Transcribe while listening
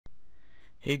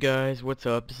Hey guys, what's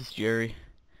up? This is Jerry.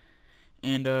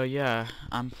 And yeah,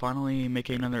 I'm finally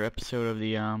making another episode of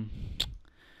the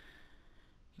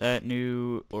that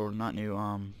new or not new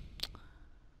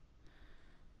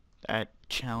that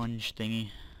challenge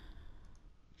thingy.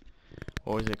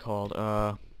 What was it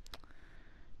called?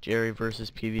 Jerry versus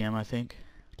PVM, I think.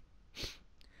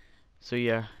 So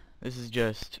yeah, this is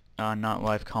just not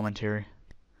live commentary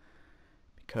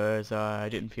because I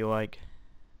didn't feel like,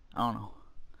 I don't know.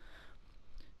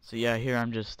 So yeah, here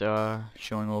I'm just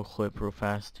showing a little clip real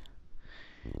fast.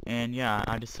 And yeah,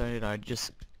 I decided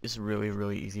it's a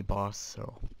really easy boss,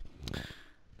 so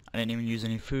I didn't even use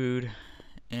any food.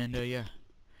 And yeah,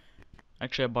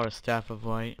 actually I bought a staff of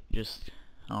light, just,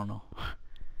 I don't know,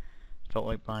 felt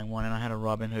like buying one. And I had a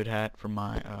Robin Hood hat for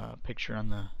my picture on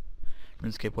the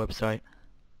RuneScape website.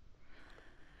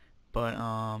 But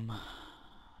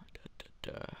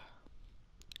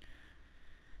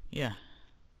yeah.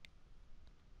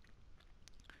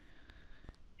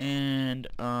 And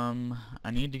I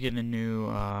need to get a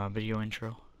new video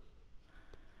intro.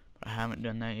 I haven't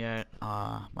done that yet.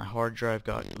 My hard drive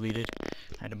got deleted.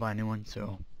 I had to buy a new one,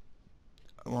 so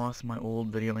I lost my old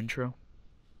video intro.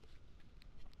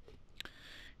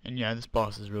 And yeah, this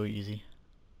boss is really easy.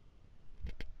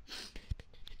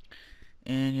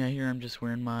 And yeah, here I'm just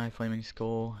wearing my flaming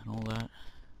skull and all that.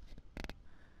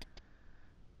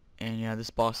 And yeah, this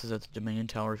boss is at the Dominion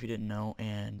Tower if you didn't know,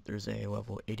 and there's a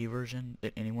level 80 version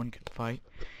that anyone can fight.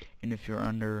 And if you're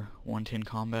under 110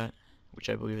 combat, which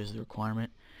I believe is the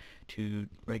requirement to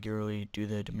regularly do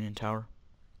the Dominion Tower.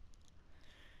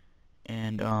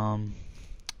 And the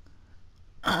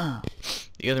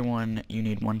other one you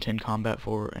need 110 combat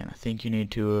for, and I think you need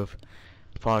to have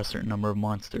fought a certain number of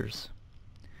monsters.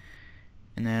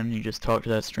 And then you just talk to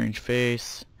that strange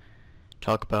face,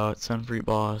 talk about Sunfreet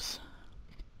boss.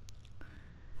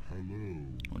 Hello.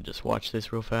 We'll just watch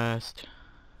this real fast.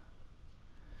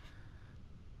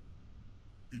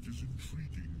 It is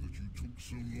intriguing that you took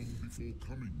so long before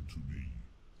coming to me,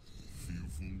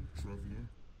 fearful traveler.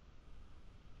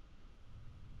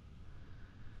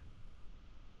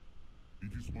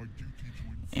 It is my duty to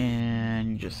inform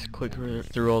And just click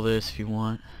through all this if you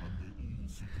want. and they all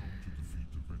succumb to defeat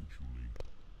eventually.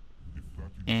 If that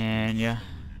is And yeah.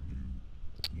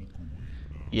 walk away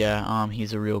now. Yeah,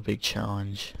 he's a real big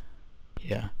challenge.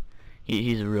 Yeah.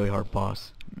 He's a really hard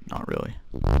boss. Not really.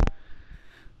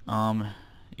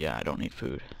 Yeah, I don't need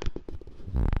food.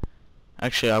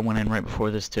 Actually, I went in right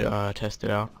before this to test it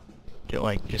out.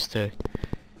 Just to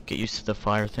get used to the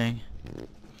fire thing.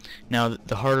 Now,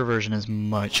 the harder version is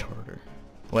much harder.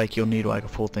 Like, you'll need like a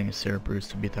full thing of Cerebrus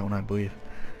to beat that one, I believe.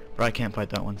 But I can't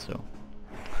fight that one, so.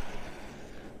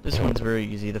 This one's very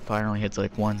easy. The fire only hits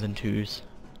like 1s and 2s.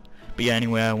 But yeah,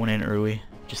 anyway, I went in early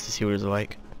just to see what it was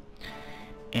like.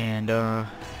 And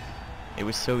it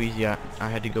was so easy, I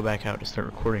had to go back out to start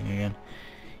recording again.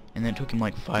 And then it took him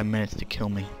like 5 minutes to kill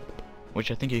me.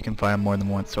 Which I think you can fight him more than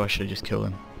once, so I should have just killed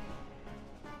him.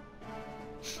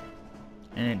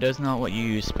 And it does not let you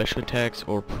use special attacks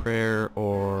or prayer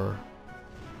or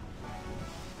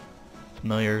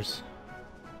familiars.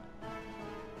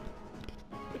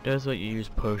 It does let you use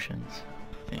potions,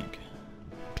 I think.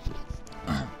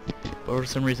 But for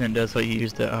some reason it does let you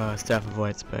use the Staff of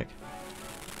Light spec.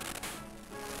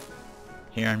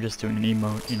 Here I'm just doing an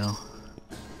emote, you know.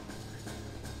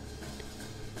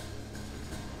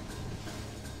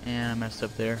 And I messed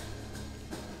up there.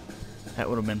 That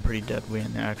would have been pretty deadly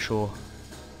in the actual,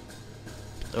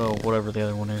 oh, whatever the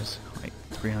other one is, like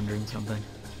 300 and something.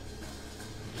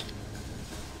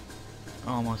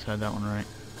 Almost had that one right.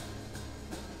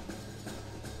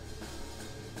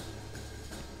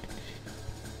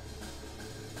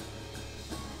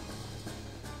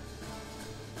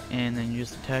 And then you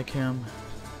just attack him.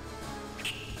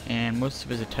 And most of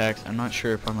his attacks, I'm not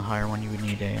sure if on the higher one you would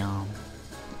need a,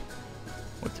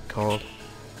 what's it called?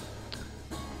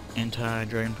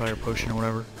 Anti-Dragonfire potion or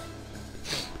whatever.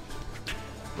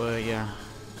 But yeah,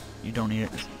 you don't need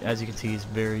it. As you can see, it's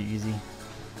very easy.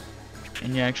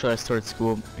 And yeah, actually I started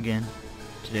school again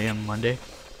today on Monday.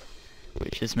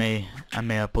 Which I may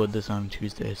upload this on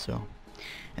Tuesday, so.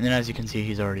 And then as you can see,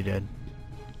 he's already dead.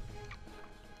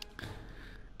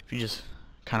 If you're just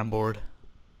kind of bored,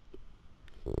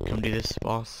 come do this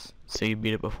boss. Say you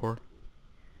beat it before.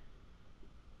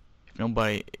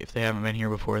 If they haven't been here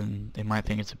before, then they might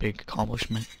think it's a big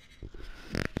accomplishment.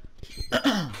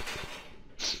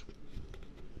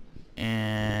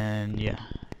 And yeah,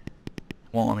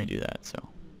 won't let me do that, so.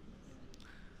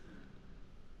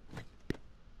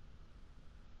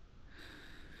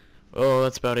 oh,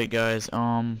 that's about it, guys.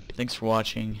 Thanks for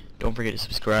watching. Don't forget to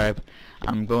subscribe.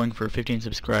 I'm going for 15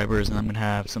 subscribers, and I'm gonna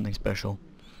have something special.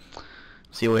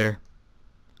 See you later.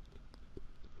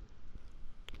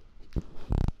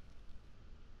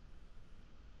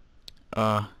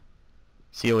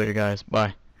 See you later, guys.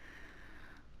 Bye.